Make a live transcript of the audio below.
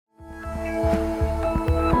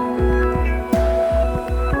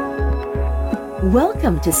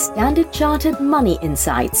Welcome to Standard Chartered Money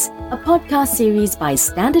Insights, a podcast series by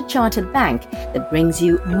Standard Chartered Bank that brings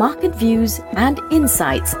you market views and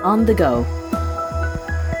insights on the go.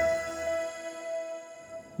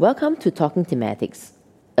 Welcome to Talking Thematics,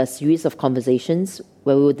 a series of conversations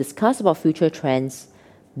where we will discuss about future trends,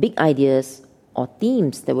 big ideas, or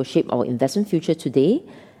themes that will shape our investment future today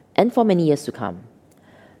and for many years to come.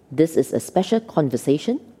 This is a special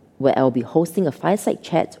conversation where I will be hosting a fireside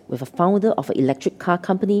chat with a founder of an electric car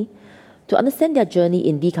company to understand their journey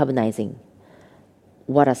in decarbonizing.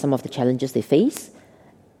 What are some of the challenges they face,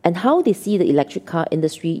 and how they see the electric car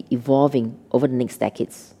industry evolving over the next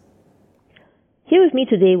decades. Here with me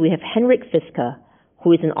today we have Henrik Fisker,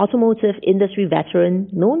 who is an automotive industry veteran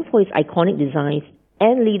known for his iconic designs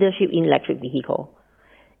and leadership in electric vehicle.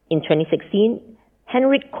 In 2016,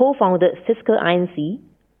 Henrik co-founded Fisker INC,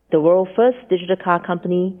 the world's first digital car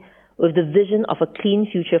company with the vision of a clean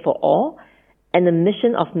future for all and the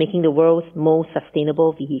mission of making the world's most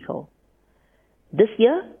sustainable vehicle. This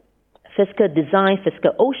year, Fisker designed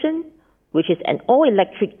Fisker Ocean, which is an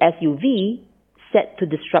all-electric SUV set to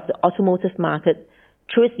disrupt the automotive market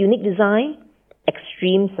through its unique design,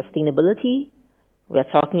 extreme sustainability. We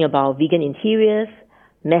are talking about vegan interiors,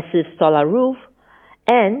 massive solar roof,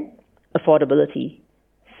 and affordability.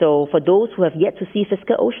 So for those who have yet to see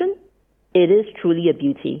Fisker Ocean, it is truly a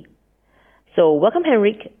beauty. So welcome,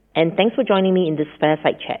 Henrik, and thanks for joining me in this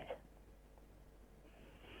fireside chat.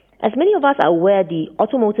 As many of us are aware, the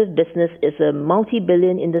automotive business is a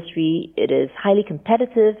multi-billion industry. It is highly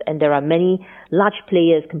competitive, and there are many large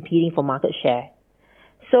players competing for market share.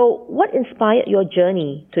 So what inspired your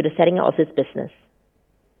journey to the setting up of this business?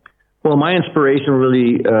 Well, my inspiration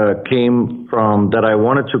really came from that I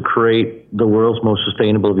wanted to create the world's most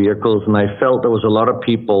sustainable vehicles, and I felt there was a lot of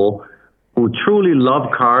people who truly love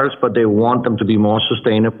cars, but they want them to be more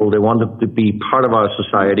sustainable. They want them to be part of our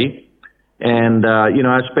society. And,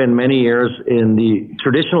 I spent many years in the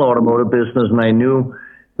traditional automotive business, and I knew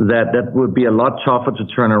that that would be a lot tougher to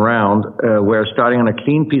turn around, where starting on a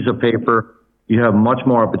clean piece of paper, you have much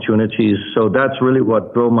more opportunities. So that's really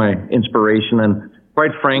what drove my inspiration. And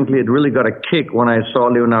quite frankly, it really got a kick when I saw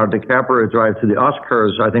Leonardo DiCaprio drive to the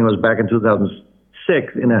Oscars. I think it was back in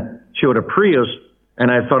 2006 in a Toyota Prius. And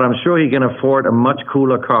I thought, I'm sure he can afford a much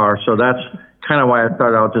cooler car. So that's kind of why I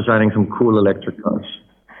started out designing some cool electric cars.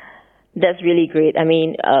 That's really great. I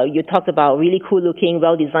mean, you talked about really cool looking,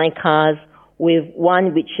 well-designed cars with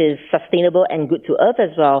one which is sustainable and good to Earth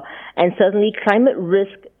as well. And certainly climate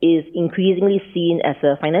risk is increasingly seen as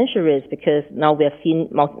a financial risk because now we have seen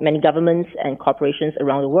many governments and corporations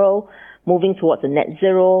around the world moving towards a net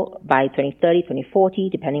zero by 2030, 2040,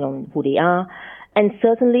 depending on who they are. And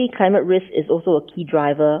certainly climate risk is also a key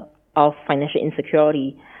driver of financial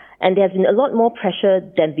insecurity. And there has been a lot more pressure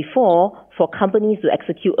than before for companies to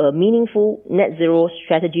execute a meaningful net zero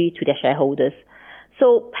strategy to their shareholders.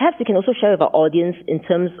 So perhaps you can also share with our audience in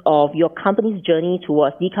terms of your company's journey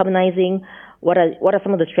towards decarbonizing. What are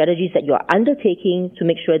some of the strategies that you are undertaking to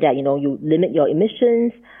make sure that, you limit your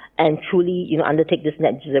emissions and truly, undertake this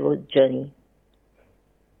net zero journey?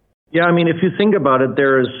 Yeah, I mean, if you think about it,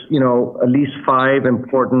 there's, at least 5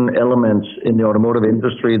 important elements in the automotive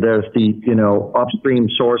industry. There's the, upstream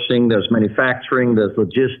sourcing, there's manufacturing, there's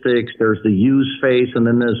logistics, there's the use phase, and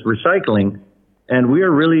then there's recycling. And we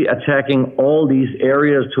are really attacking all these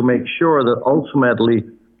areas to make sure that ultimately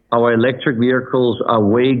our electric vehicles are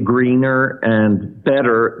way greener and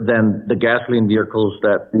better than the gasoline vehicles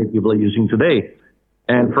that many people are using today.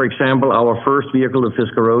 And for example, our first vehicle, the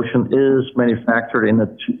Fisker Ocean, is manufactured in a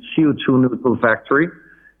CO2 neutral factory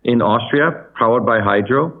in Austria, powered by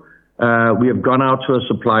hydro. We have gone out to our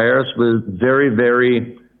suppliers with very,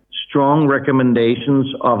 very strong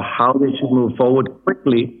recommendations of how they should move forward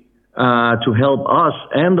quickly to help us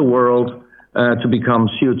and the world to become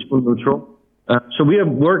CO2 neutral. So we are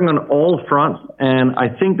working on all fronts, and I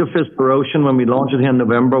think the Fisker Ocean, when we launch it here in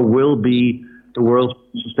November, will be the world's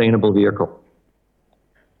sustainable vehicle.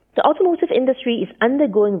 The automotive industry is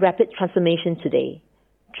undergoing rapid transformation today.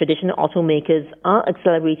 Traditional automakers are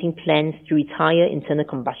accelerating plans to retire internal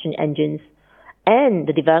combustion engines and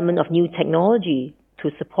the development of new technology to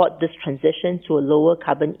support this transition to a lower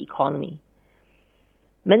carbon economy.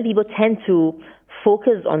 Many people tend to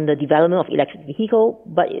focus on the development of electric vehicle,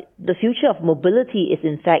 but the future of mobility is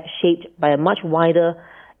in fact shaped by a much wider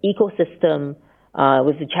ecosystem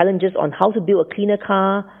with the challenges on how to build a cleaner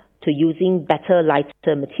car, to using better,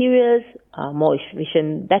 lighter materials, more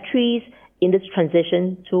efficient batteries in this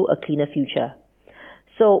transition to a cleaner future.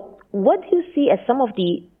 So what do you see as some of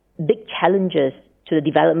the big challenges to the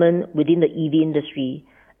development within the EV industry,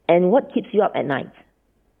 and what keeps you up at night?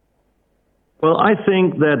 Well, I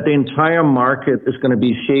think that the entire market is going to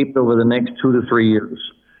be shaped over the next 2 to 3 years.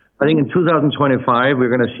 I think in 2025,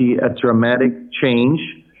 we're going to see a dramatic change.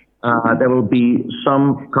 There will be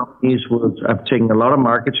some companies will have taken a lot of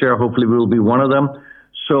market share. Hopefully, we will be one of them.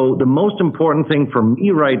 So the most important thing for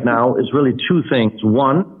me right now is really two things.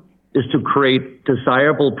 One is to create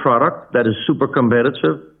desirable product that is super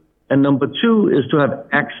competitive. And number two is to have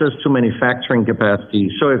access to manufacturing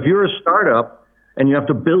capacity. So if you're a startup and you have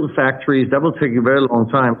to build factories, that will take a very long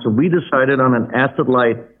time. So we decided on an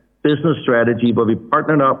asset-light business strategy where we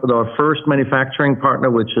partnered up with our first manufacturing partner,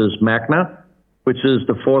 which is Magna, which is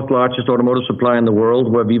the fourth largest automotive supplier in the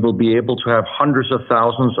world, where we will be able to have hundreds of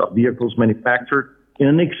thousands of vehicles manufactured in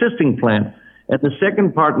an existing plant. And the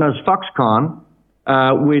second partner is Foxconn,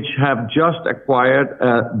 which have just acquired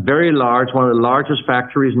a very large, one of the largest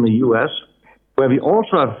factories in the U.S., where we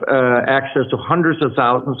also have access to hundreds of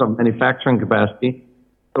thousands of manufacturing capacity.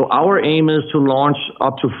 So our aim is to launch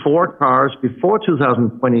up to 4 cars before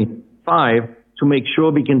 2025 to make sure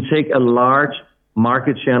we can take a large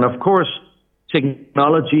market share. And of course,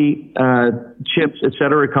 technology, chips, et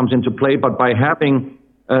cetera, comes into play. But by having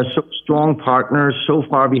so strong partners, so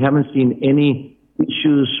far we haven't seen any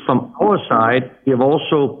issues from our side. We have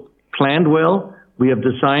also planned well. We have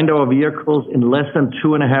designed our vehicles in less than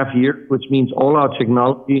 2.5 years, which means all our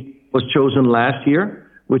technology was chosen last year,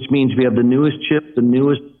 which means we have the newest chips, the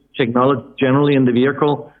newest technology generally in the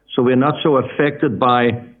vehicle. So we're not so affected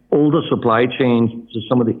by older supply chains to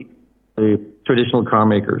some of the traditional car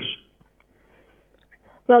makers.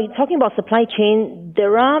 Well, talking about supply chain,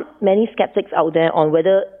 there are many skeptics out there on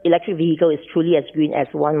whether electric vehicle is truly as green as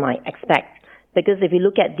one might expect. Because if you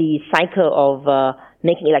look at the cycle of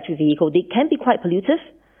making electric vehicle, they can be quite pollutive.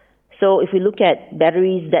 So if we look at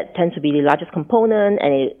batteries, that tend to be the largest component,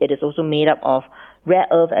 and it is also made up of rare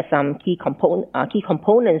earth as some key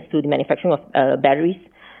components to the manufacturing of batteries.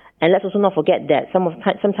 And let's also not forget that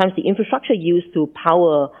sometimes the infrastructure used to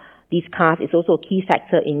power these cars is also a key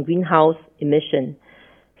factor in greenhouse emission.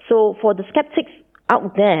 So for the skeptics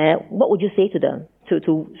out there, what would you say to them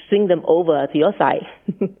to swing them over to your side?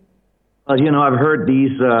 I've heard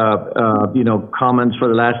these, comments for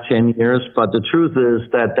the last 10 years, but the truth is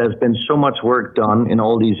that there's been so much work done in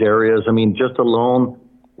all these areas. I mean, just alone,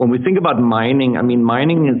 when we think about mining,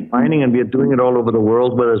 mining is mining, and we are doing it all over the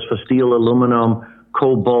world, whether it's for steel, aluminum,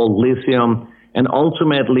 cobalt, lithium, and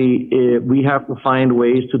ultimately we have to find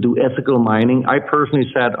ways to do ethical mining. I personally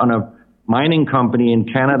sat on a mining company in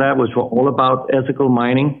Canada, which were all about ethical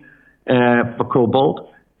mining for cobalt.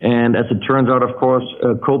 And as it turns out, of course,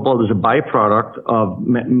 cobalt is a byproduct of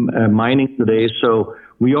mining today. So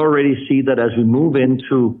we already see that as we move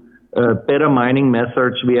into better mining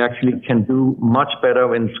methods, we actually can do much better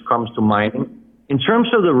when it comes to mining. In terms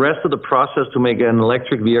of the rest of the process to make an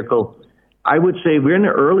electric vehicle, I would say we're in the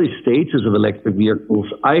early stages of electric vehicles.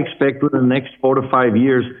 I expect within the next 4 to 5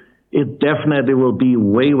 years, it definitely will be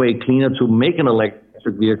way, way cleaner to make an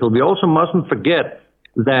electric vehicle. We also mustn't forget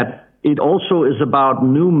that it also is about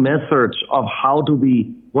new methods of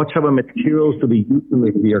what type of materials to be used in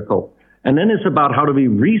the vehicle. And then it's about how do we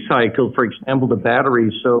recycle, for example, the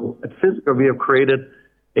batteries. So at Fisker, we have created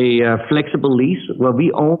a flexible lease where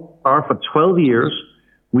we own a car for 12 years.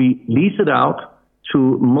 We lease it out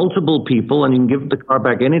to multiple people, and you can give the car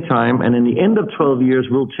back anytime. And in the end of 12 years,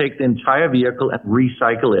 we'll take the entire vehicle and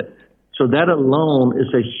recycle it. So that alone is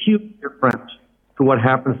a huge difference to what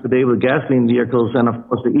happens today with gasoline vehicles. And of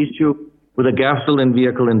course, the issue with a gasoline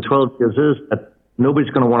vehicle in 12 years is that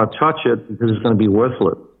nobody's going to want to touch it because it's going to be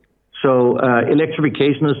worthless. So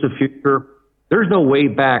electrification is the future. There's no way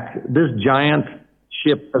back. This giant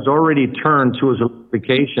ship has already turned to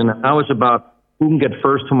electrification. And now it's about who can get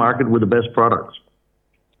first to market with the best products.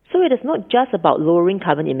 So it is not just about lowering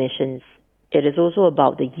carbon emissions. It is also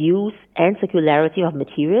about the use and circularity of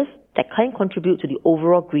materials that can contribute to the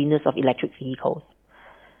overall greenness of electric vehicles.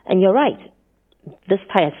 And you're right. This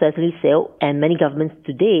tide has certainly sailed, and many governments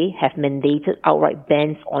today have mandated outright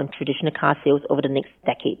bans on traditional car sales over the next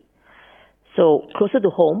decade. So closer to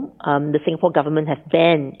home, the Singapore government has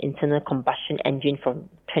banned internal combustion engine from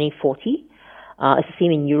 2040. It's the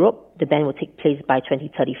same in Europe. The ban will take place by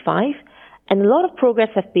 2035. And a lot of progress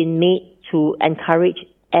has been made to encourage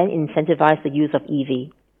and incentivize the use of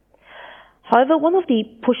EV. However, one of the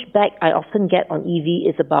pushback I often get on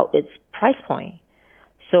EV is about its price point.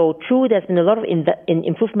 So true, there's been a lot of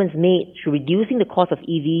improvements made to reducing the cost of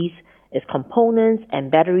EVs, its components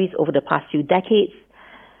and batteries over the past few decades.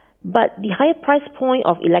 But the higher price point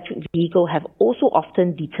of electric vehicles have also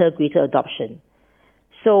often deterred greater adoption.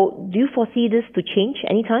 So do you foresee this to change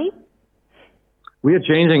anytime? We are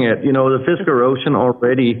changing it. The Fisker Ocean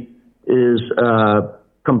already is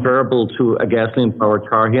comparable to a gasoline-powered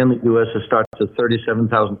car. Here in the U.S., it starts at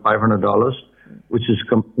 $37,500, which is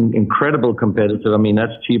incredible competitive. I mean,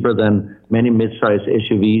 that's cheaper than many mid-sized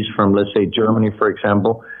SUVs from, let's say, Germany, for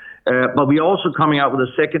example. But we're also coming out with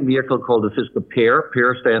a second vehicle called the Fisker PEAR.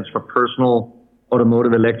 PEAR stands for Personal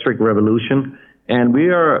Automotive Electric Revolution. And we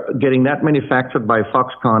are getting that manufactured by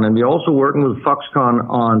Foxconn. And we're also working with Foxconn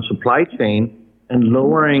on supply chain and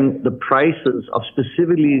lowering the prices of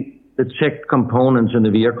specifically the tech components in the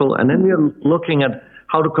vehicle. And then we are looking at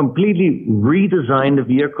how to completely redesign the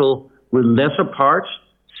vehicle with lesser parts,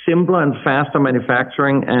 simpler and faster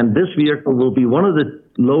manufacturing. And this vehicle will be one of the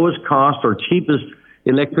lowest cost or cheapest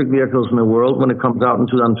electric vehicles in the world when it comes out in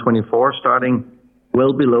 2024, starting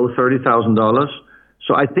well below $30,000.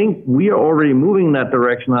 So I think we are already moving in that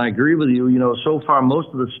direction. I agree with you. You know, so far, most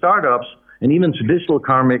of the startups and even traditional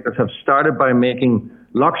car makers have started by making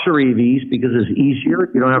luxury EVs because it's easier.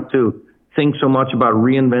 You don't have to think so much about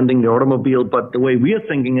reinventing the automobile. But the way we are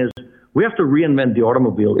thinking is we have to reinvent the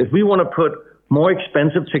automobile. If we want to put more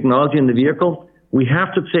expensive technology in the vehicle, we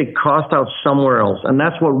have to take cost out somewhere else. And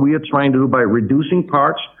that's what we are trying to do by reducing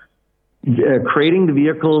parts, creating the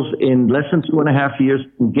vehicles in less than 2.5 years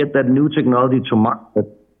and get that new technology to market.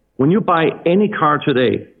 When you buy any car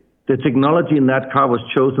today, the technology in that car was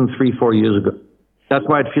chosen 3-4 years ago. That's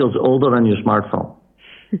why it feels older than your smartphone.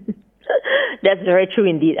 That's very true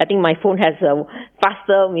indeed. I think my phone has a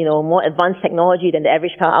faster, more advanced technology than the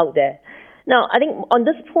average car out there. Now, I think on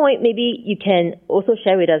this point, maybe you can also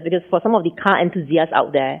share with us, because for some of the car enthusiasts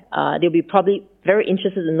out there, they'll be probably very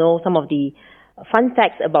interested to know some of the fun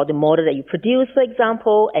facts about the model that you produce, for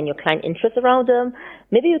example, and your client interests around them.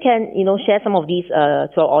 Maybe you can, share some of these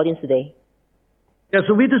to our audience today. Yeah,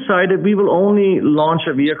 so we decided we will only launch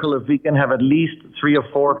a vehicle if we can have at least 3 or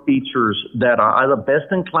 4 features that are either best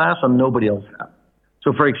in class or nobody else has.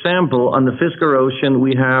 So, for example, on the Fisker Ocean,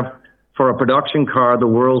 we have, for a production car, the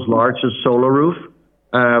world's largest solar roof,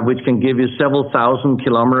 which can give you several thousand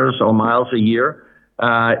kilometers or miles a year.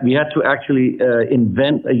 We had to actually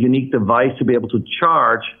invent a unique device to be able to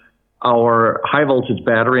charge our high voltage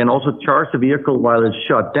battery and also charge the vehicle while it's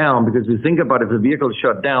shut down, because we think about if the vehicle is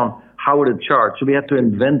shut down, how would it charge? So we had to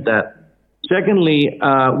invent that. Secondly,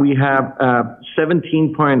 we have a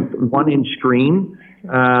 17.1 inch screen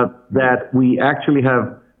that we actually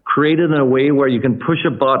have created in a way where you can push a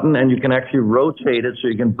button and you can actually rotate it so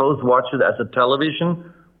you can both watch it as a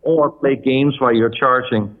television or play games while you're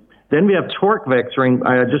charging. Then we have torque vectoring.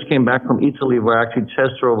 I just came back from Italy where I actually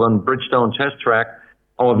test drove on Bridgestone test track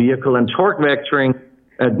our vehicle. And torque vectoring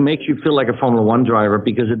makes you feel like a Formula One driver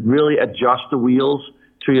because it really adjusts the wheels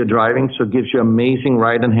to your driving, so it gives you amazing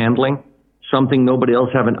ride and handling, something nobody else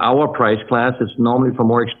have in our price class. It's normally for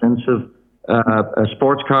more expensive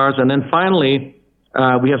sports cars. And then finally,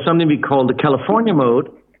 we have something we call the California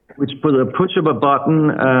mode, which with a push of a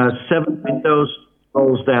button, 7 windows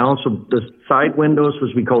rolls down. So the side windows,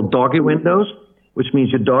 which we call doggy windows, which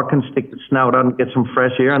means your dog can stick the snout out and get some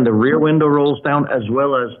fresh air, and the rear window rolls down as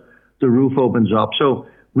well as the roof opens up. So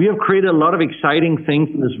we have created a lot of exciting things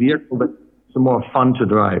in this vehicle that it's more fun to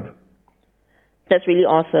drive. That's really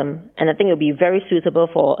awesome. And I think it'll be very suitable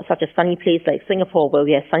for such a sunny place like Singapore where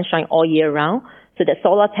we have sunshine all year round. So that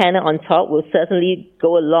solar panel on top will certainly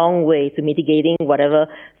go a long way to mitigating whatever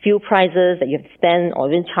fuel prices that you have to spend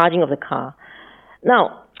or even charging of the car.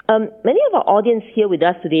 Now, many of our audience here with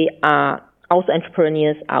us today are also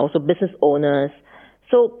entrepreneurs, are also business owners.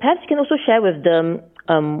 So perhaps you can also share with them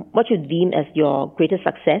what you deem as your greatest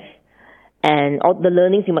success and all the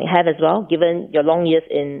learnings you might have as well, given your long years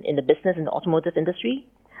in the business, in the automotive industry.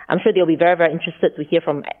 I'm sure they'll be very, very interested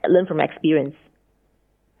to learn from experience.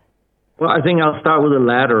 Well, I think I'll start with the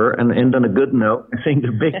latter and end on a good note. I think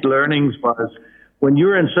the big learnings was when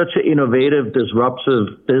you're in such an innovative,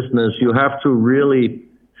 disruptive business, you have to really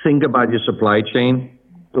think about your supply chain.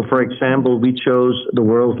 So, for example, we chose the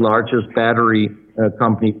world's largest battery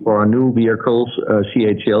company for our new vehicles,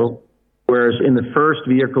 CATL. Whereas in the first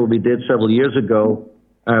vehicle we did several years ago,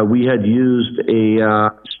 we had used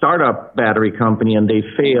a startup battery company and they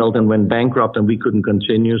failed and went bankrupt and we couldn't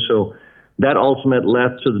continue. So that ultimately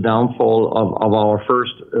led to the downfall of our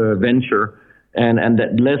first venture. And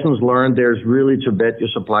that lessons learned, there's really to bet your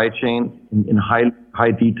supply chain in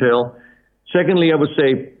high detail. Secondly, I would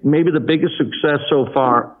say maybe the biggest success so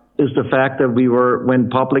far is the fact that we went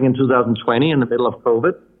public in 2020 in the middle of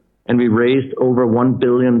COVID. And we raised over $1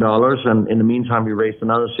 billion. And in the meantime, we raised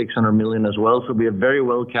another $600 million as well. So we are very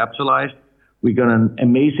well capitalized. We got an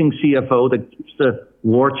amazing CFO that keeps the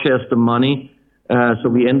war chest of money. So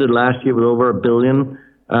we ended last year with over $1 billion.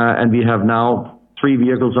 And we have now 3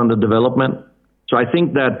 vehicles under development. So I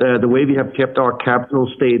think that the way we have kept our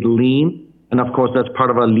capital stayed lean, and of course that's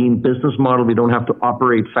part of our lean business model. We don't have to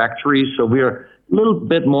operate factories, so we're a little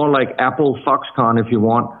bit more like Apple Foxconn, if you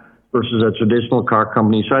want, versus a traditional car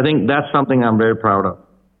company. So I think that's something I'm very proud of.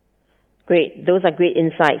 Great. Those are great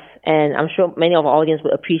insights, and I'm sure many of our audience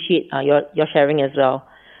will appreciate your sharing as well.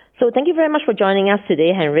 So thank you very much for joining us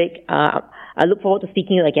today, Henrik. I look forward to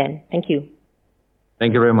speaking to you again. Thank you.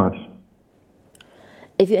 Thank you very much.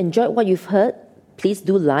 If you enjoyed what you've heard, please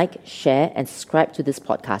do like, share, and subscribe to this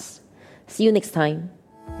podcast. See you next time.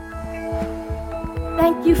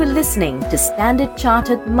 Thank you for listening to Standard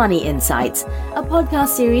Chartered Money Insights, a podcast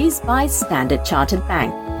series by Standard Chartered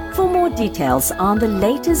Bank. For more details on the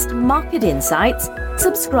latest market insights,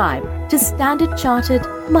 subscribe to Standard Chartered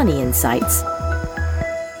Money Insights.